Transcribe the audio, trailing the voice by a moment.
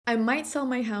I might sell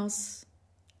my house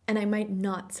and I might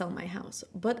not sell my house,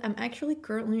 but I'm actually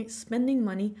currently spending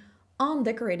money on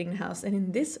decorating the house. And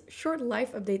in this short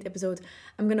life update episode,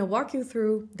 I'm gonna walk you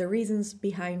through the reasons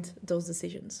behind those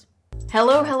decisions.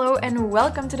 Hello, and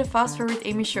welcome to the Fast Forward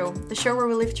Amy Show, the show where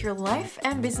we lift your life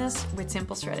and business with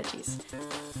simple strategies.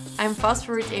 I'm Fast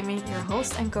Forward Amy, your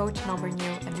host and coach, and I'll bring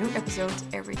you a new episode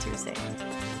every Tuesday.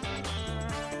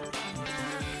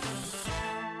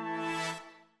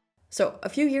 So a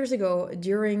few years ago,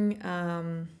 during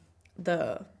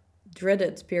the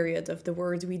dreaded period of the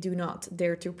words we do not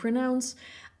dare to pronounce,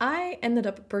 I ended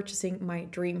up purchasing my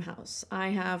dream house. I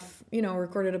have,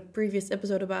 recorded a previous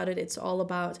episode about it. It's all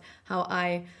about how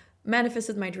I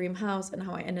manifested my dream house and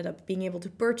how I ended up being able to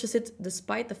purchase it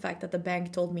despite the fact that the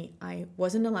bank told me I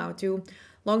wasn't allowed to.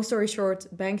 Long story short,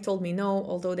 bank told me no,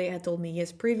 although they had told me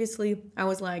yes previously. I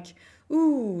was like,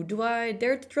 ooh, do I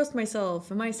dare to trust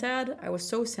myself? Am I sad? I was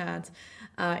so sad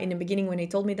in the beginning when they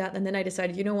told me that. And then I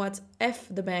decided, you know what? F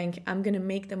the bank. I'm going to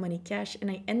make the money cash.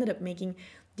 And I ended up making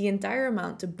the entire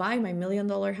amount to buy my $1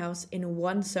 million house in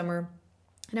one summer.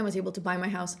 And I was able to buy my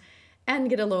house and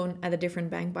get a loan at a different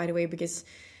bank, by the way, because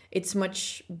it's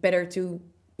much better to,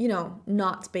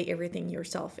 not pay everything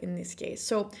yourself in this case.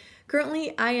 So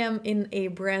currently I am in a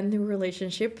brand new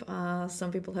relationship.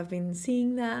 Some people have been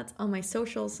seeing that on my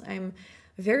socials. I'm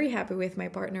very happy with my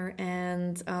partner.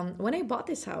 And when I bought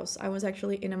this house, I was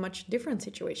actually in a much different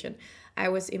situation. I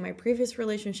was in my previous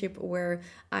relationship where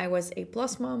I was a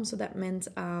plus mom. So that meant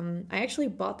I actually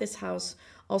bought this house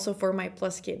also for my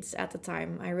plus kids at the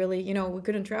time. I really, we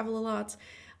couldn't travel a lot.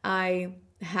 I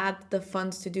had the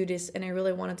funds to do this and I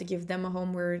really wanted to give them a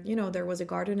home where, there was a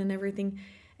garden and everything.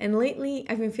 And lately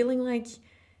I've been feeling like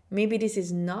maybe this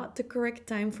is not the correct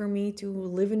time for me to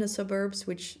live in the suburbs,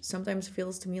 which sometimes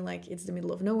feels to me like it's the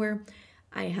middle of nowhere.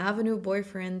 I have a new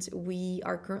boyfriend. We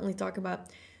are currently talking about,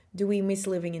 do we miss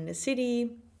living in the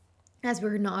city? As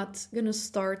we're not going to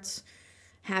start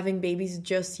having babies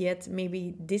just yet.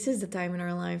 Maybe this is the time in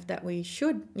our life that we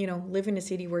should, live in a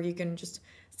city where you can just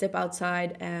step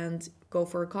outside and go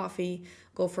for a coffee,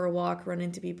 go for a walk, run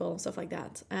into people, stuff like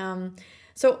that.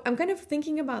 So I'm kind of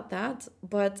thinking about that,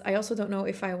 but I also don't know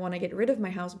if I want to get rid of my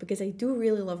house because I do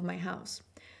really love my house.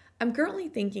 I'm currently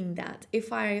thinking that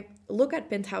if I look at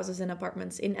penthouses and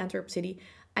apartments in Antwerp City,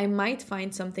 I might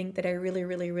find something that I really,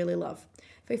 really, really love.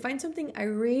 If I find something I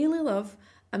really love,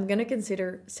 I'm going to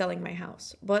consider selling my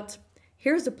house. But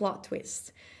here's the plot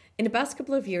twist. In the past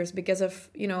couple of years, because of,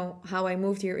 how I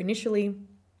moved here initially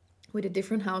with a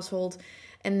different household,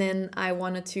 and then I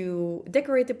wanted to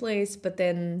decorate the place, but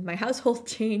then my household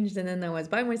changed, and then I was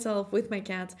by myself with my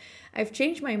cat. I've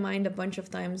changed my mind a bunch of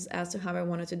times as to how I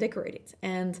wanted to decorate it.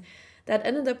 And that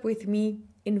ended up with me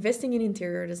investing in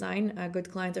interior design. A good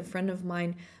client, a friend of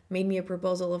mine, made me a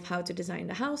proposal of how to design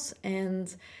the house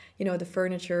and, the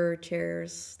furniture,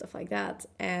 chairs, stuff like that.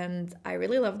 And I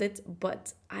really loved it,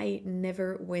 but I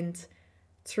never went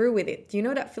through with it. Do you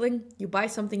know that feeling? You buy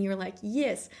something, you're like,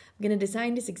 yes, I'm gonna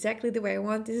design this exactly the way I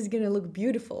want. This is gonna look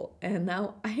beautiful. And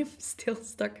now I am still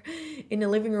stuck in a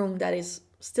living room that is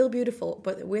still beautiful,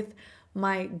 but with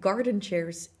my garden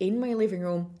chairs in my living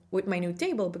room with my new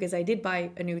table, because I did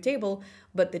buy a new table,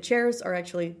 but the chairs are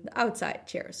actually the outside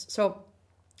chairs. So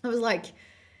I was like,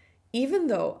 even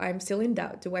though I'm still in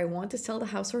doubt, do I want to sell the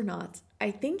house or not? I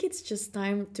think it's just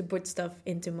time to put stuff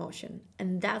into motion.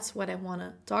 And that's what I want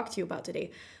to talk to you about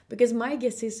today. Because my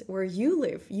guess is where you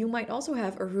live, you might also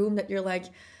have a room that you're like,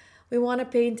 we want to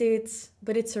paint it,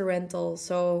 but it's a rental,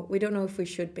 so we don't know if we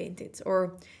should paint it.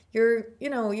 Or you're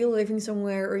living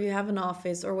somewhere, or you have an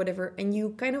office or whatever, and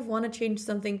you kind of want to change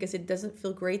something because it doesn't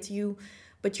feel great to you,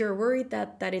 but you're worried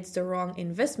that it's the wrong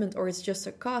investment or it's just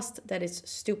a cost that is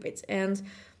stupid. And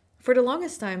for the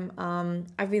longest time,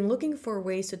 I've been looking for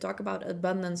ways to talk about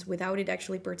abundance without it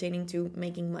actually pertaining to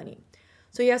making money.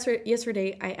 So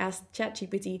yesterday, I asked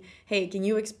ChatGPT, hey, can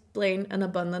you explain an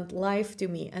abundant life to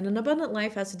me? And an abundant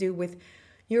life has to do with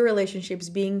your relationships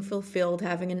being fulfilled,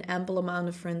 having an ample amount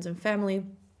of friends and family.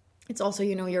 It's also,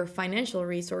 your financial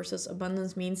resources.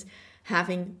 Abundance means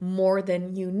having more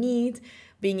than you need,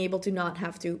 being able to not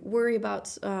have to worry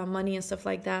about money and stuff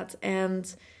like that.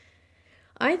 And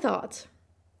I thought,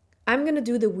 I'm going to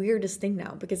do the weirdest thing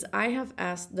now, because I have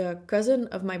asked the cousin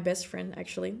of my best friend,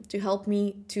 actually, to help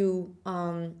me to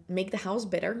make the house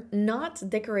better. Not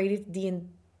decorate it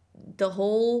the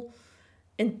whole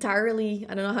entirely,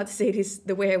 I don't know how to say this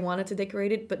the way I wanted to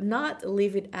decorate it, but not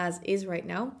leave it as is right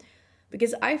now.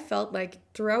 Because I felt like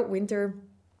throughout winter,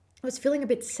 I was feeling a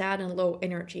bit sad and low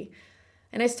energy.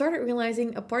 And I started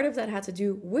realizing a part of that had to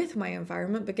do with my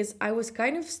environment, because I was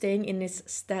kind of staying in this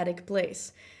static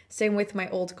place. Same with my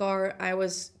old car. I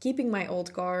was keeping my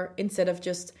old car instead of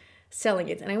just selling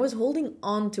it. And I was holding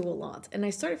on to a lot. And I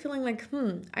started feeling like,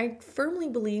 I firmly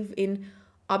believe in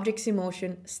objects in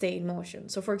motion stay in motion.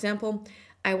 So for example,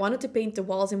 I wanted to paint the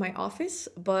walls in my office,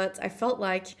 but I felt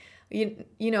like,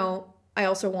 I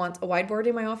also want a whiteboard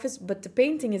in my office, but the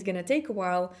painting is going to take a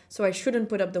while, so I shouldn't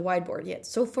put up the whiteboard yet.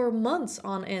 So for months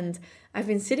on end, I've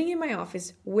been sitting in my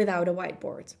office without a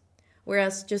whiteboard.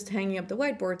 Whereas just hanging up the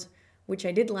whiteboard, which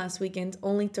I did last weekend,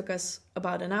 only took us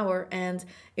about an hour. And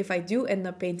if I do end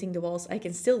up painting the walls, I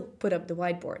can still put up the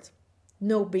whiteboard.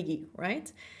 No biggie, right?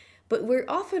 But we're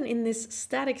often in this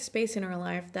static space in our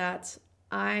life that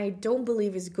I don't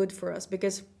believe is good for us,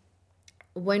 because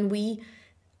when we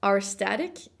are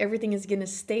static, everything is going to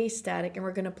stay static and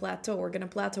we're going to plateau. We're going to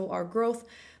plateau our growth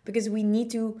because we need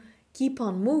to keep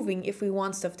on moving if we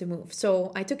want stuff to move.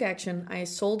 So I took action. I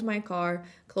sold my car,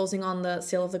 closing on the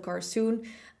sale of the car soon.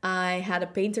 I had a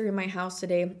painter in my house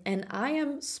today, and I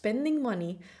am spending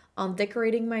money on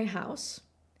decorating my house.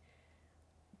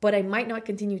 But I might not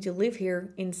continue to live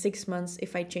here in 6 months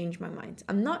if I change my mind.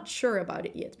 I'm not sure about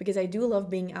it yet, because I do love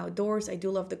being outdoors. I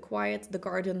do love the quiet, the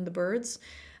garden, the birds.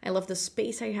 I love the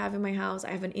space I have in my house. I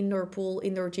have an indoor pool,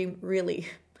 indoor gym, really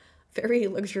very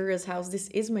luxurious house. This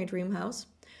is my dream house.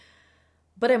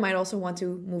 But I might also want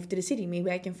to move to the city.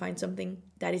 Maybe I can find something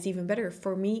that is even better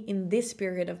for me in this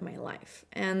period of my life.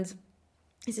 And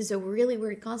this is a really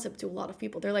weird concept to a lot of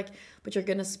people. They're like, but you're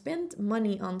going to spend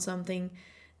money on something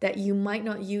that you might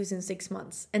not use in 6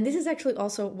 months. And this is actually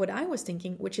also what I was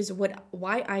thinking, which is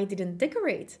why I didn't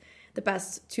decorate the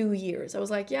past 2 years. I was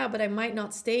like, yeah, but I might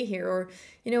not stay here. Or,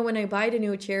 when I buy the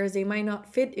new chairs, they might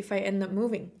not fit if I end up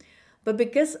moving. But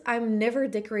because I'm never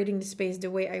decorating the space the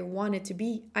way I want it to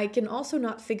be, I can also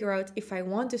not figure out if I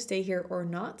want to stay here or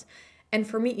not. And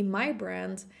for me, in my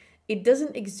brand, it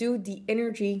doesn't exude the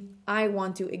energy I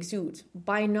want to exude.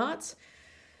 By not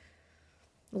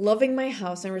loving my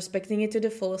house and respecting it to the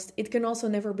fullest, it can also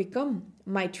never become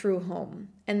my true home.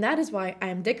 And that is why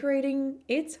I'm decorating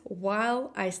it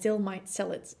while I still might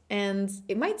sell it. And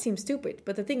it might seem stupid,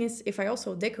 but the thing is, if I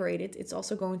also decorate it, it's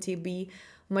also going to be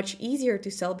much easier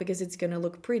to sell because it's going to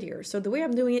look prettier. So the way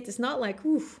I'm doing it is not like,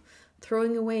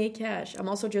 throwing away cash. I'm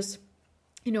also just,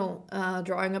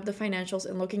 drawing up the financials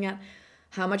and looking at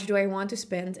how much do I want to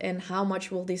spend and how much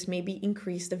will this maybe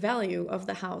increase the value of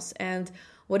the house. And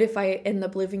what if I end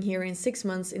up living here in 6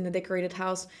 months in a decorated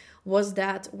house? Was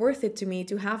that worth it to me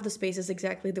to have the spaces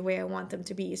exactly the way I want them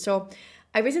to be? So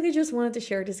I basically just wanted to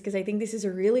share this because I think this is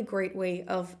a really great way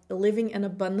of living an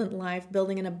abundant life,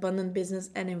 building an abundant business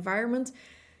and environment.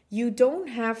 You don't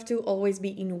have to always be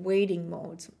in waiting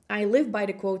mode. I live by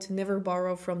the quote, never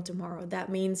borrow from tomorrow. That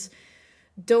means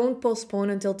don't postpone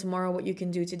until tomorrow what you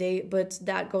can do today, but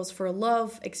that goes for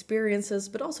love, experiences,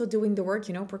 but also doing the work.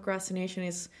 Procrastination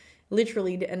is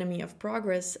literally the enemy of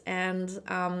progress. And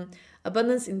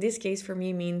abundance in this case for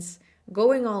me means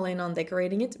going all in on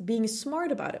decorating it, being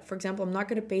smart about it. For example, I'm not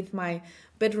going to paint my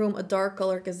bedroom a dark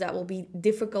color because that will be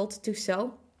difficult to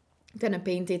sell. I'm going to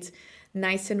paint it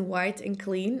nice and white and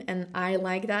clean, and I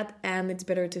like that, and it's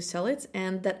better to sell it.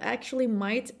 And that actually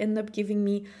might end up giving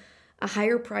me a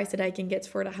higher price that I can get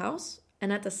for the house.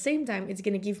 And at the same time, it's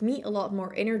going to give me a lot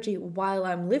more energy while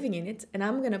I'm living in it. And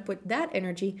I'm going to put that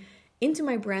energy into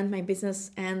my brand, my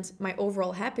business, and my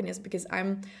overall happiness, because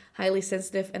I'm highly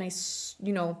sensitive and I,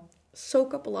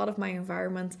 soak up a lot of my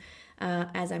environment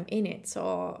as I'm in it.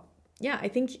 So yeah, I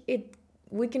think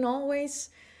we can always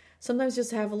sometimes just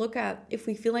have a look at, if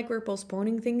we feel like we're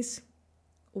postponing things,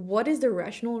 what is the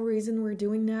rational reason we're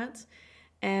doing that?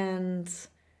 And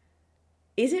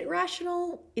is it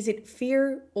rational? Is it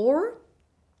fear? Or,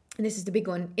 and this is the big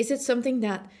one, is it something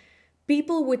that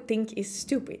people would think is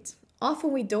stupid?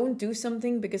 Often we don't do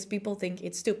something because people think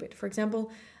it's stupid. For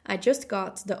example, I just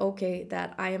got the okay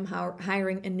that I am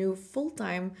hiring a new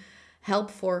full-time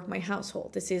help for my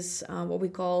household. This is what we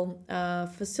call a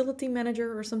facility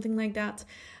manager or something like that.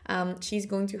 She's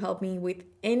going to help me with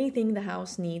anything the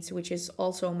house needs, which is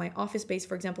also my office space.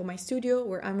 For example, my studio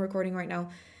where I'm recording right now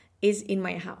is in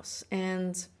my house.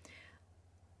 And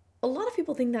a lot of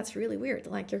people think that's really weird.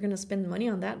 Like, you're going to spend money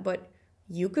on that, but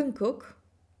you can cook.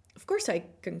 Of course I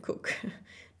can cook.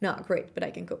 Not great, but I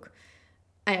can cook.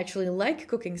 I actually like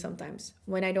cooking sometimes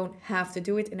when I don't have to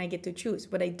do it and I get to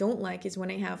choose. What I don't like is when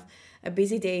I have a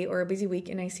busy day or a busy week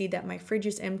and I see that my fridge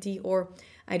is empty, or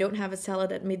I don't have a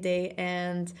salad at midday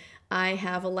and I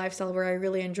have a lifestyle where I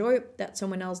really enjoy that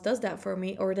someone else does that for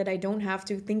me, or that I don't have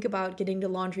to think about getting the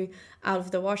laundry out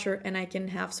of the washer and I can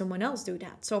have someone else do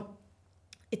that. So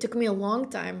It took me a long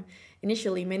time,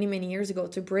 initially, many, many years ago,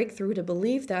 to break through the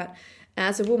belief that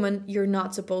as a woman, you're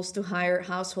not supposed to hire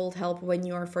household help when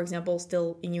you are, for example,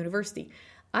 still in university.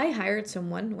 I hired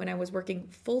someone when I was working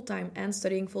full-time and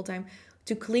studying full-time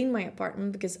to clean my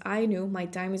apartment because I knew my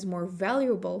time is more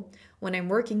valuable when I'm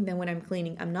working than when I'm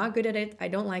cleaning. I'm not good at it, I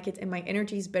don't like it, and my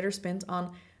energy is better spent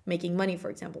on making money,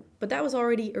 for example. But that was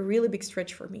already a really big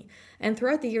stretch for me. And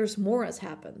throughout the years, more has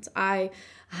happened. I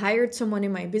hired someone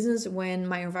in my business when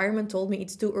my environment told me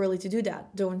it's too early to do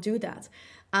that. Don't do that.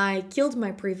 I killed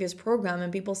my previous program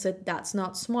and people said, that's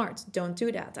not smart. Don't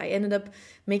do that. I ended up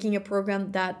making a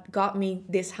program that got me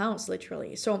this house,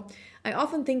 literally. So I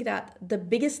often think that the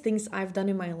biggest things I've done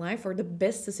in my life, or the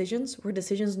best decisions, were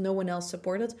decisions no one else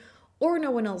supported or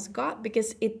no one else got,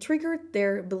 because it triggered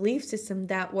their belief system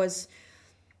that was,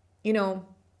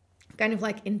 kind of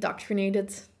like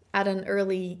indoctrinated at an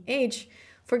early age.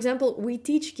 For example, we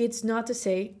teach kids not to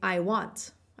say, I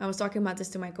want. I was talking about this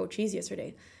to my coachees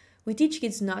yesterday. We teach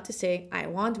kids not to say, I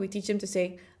want. We teach them to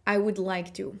say, I would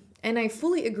like to. And I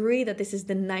fully agree that this is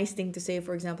the nice thing to say,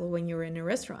 for example, when you're in a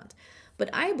restaurant. But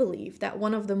I believe that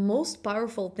one of the most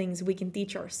powerful things we can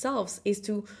teach ourselves is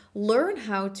to learn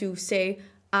how to say,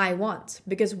 I want.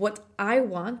 Because what I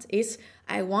want is,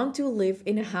 I want to live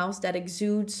in a house that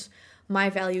exudes my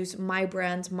values, my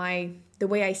brand, the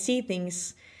way I see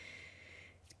things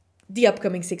the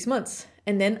upcoming 6 months.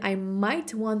 And then I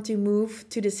might want to move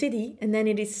to the city, and then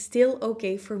it is still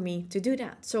okay for me to do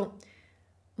that. So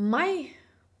my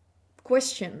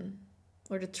question,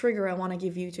 or the trigger I want to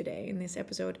give you today in this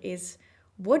episode, is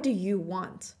what do you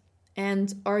want?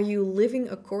 And are you living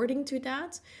according to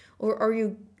that? Or are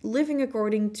you living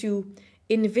according to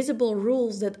invisible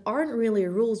rules that aren't really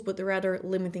rules, but rather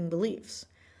limiting beliefs?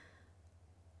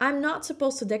 I'm not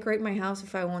supposed to decorate my house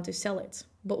if I want to sell it.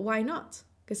 But why not?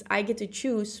 Because I get to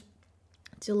choose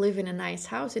to live in a nice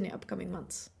house in the upcoming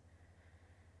months.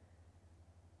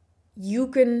 You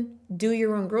can do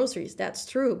your own groceries, that's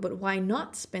true, but why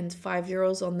not spend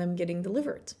 €5 on them getting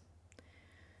delivered?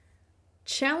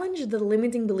 Challenge the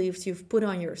limiting beliefs you've put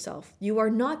on yourself. You are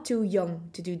not too young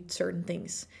to do certain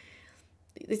things.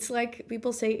 It's like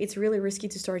people say it's really risky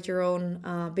to start your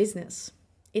own business.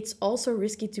 It's also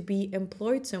risky to be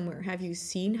employed somewhere. Have you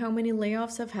seen how many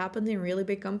layoffs have happened in really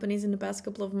big companies in the past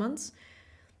couple of months?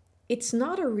 It's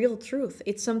not a real truth.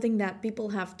 It's something that people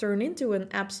have turned into an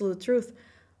absolute truth,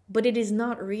 but it is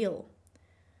not real.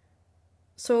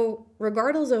 So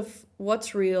regardless of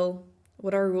what's real,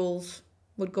 what are rules,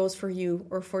 what goes for you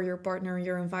or for your partner,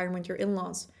 your environment, your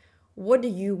in-laws, what do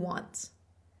you want?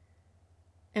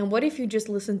 And what if you just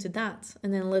listen to that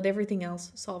and then let everything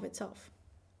else solve itself?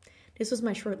 This was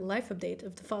my short life update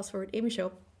of the Fast Forward Amy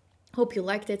Show. Hope you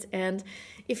liked it. And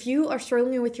if you are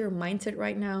struggling with your mindset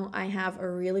right now, I have a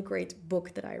really great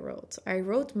book that I wrote. I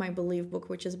wrote my Believe book,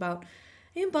 which is about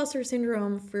imposter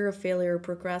syndrome, fear of failure,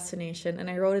 procrastination. And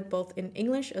I wrote it both in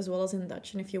English as well as in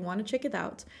Dutch. And if you want to check it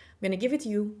out, I'm going to give it to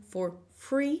you for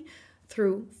free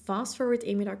through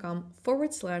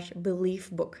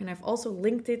fastforwardamy.com/believe book. And I've also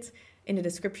linked it in the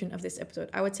description of this episode.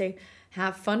 I would say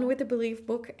have fun with the Believe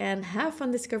book and have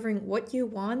fun discovering what you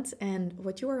want and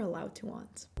what you are allowed to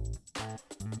want.